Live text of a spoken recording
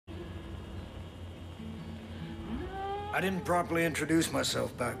I didn't properly introduce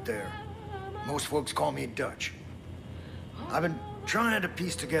myself back there. Most folks call me Dutch. I've been trying to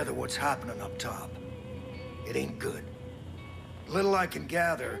piece together what's happening up top. It ain't good. Little I can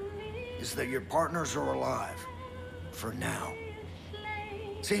gather is that your partners are alive. For now.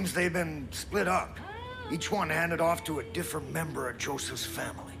 Seems they've been split up. Each one handed off to a different member of Joseph's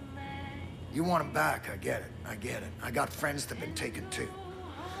family. You want them back, I get it. I got friends that've been taken too.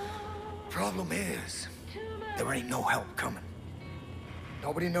 Problem is, there ain't no help coming.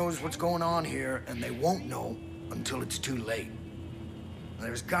 Nobody knows what's going on here, and they won't know until it's too late.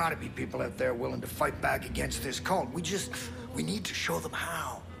 There's gotta be people out there willing to fight back against this cult. We need to show them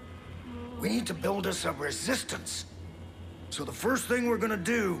how. We need to build us a resistance. So the first thing we're gonna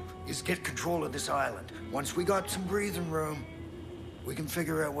do is get control of this island. Once we got some breathing room, we can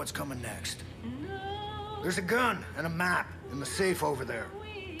figure out what's coming next. There's a gun and a map in the safe over there.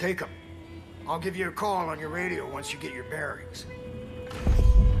 Take them. I'll give you a call on your radio once you get your bearings.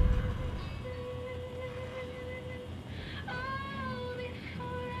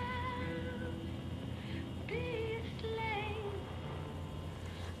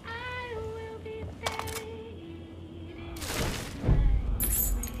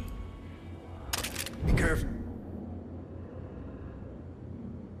 Be careful.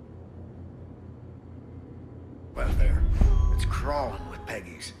 Well, there. It's crawling with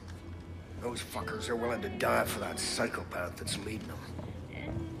Peggy's. Those fuckers are willing to die for that psychopath that's leading them.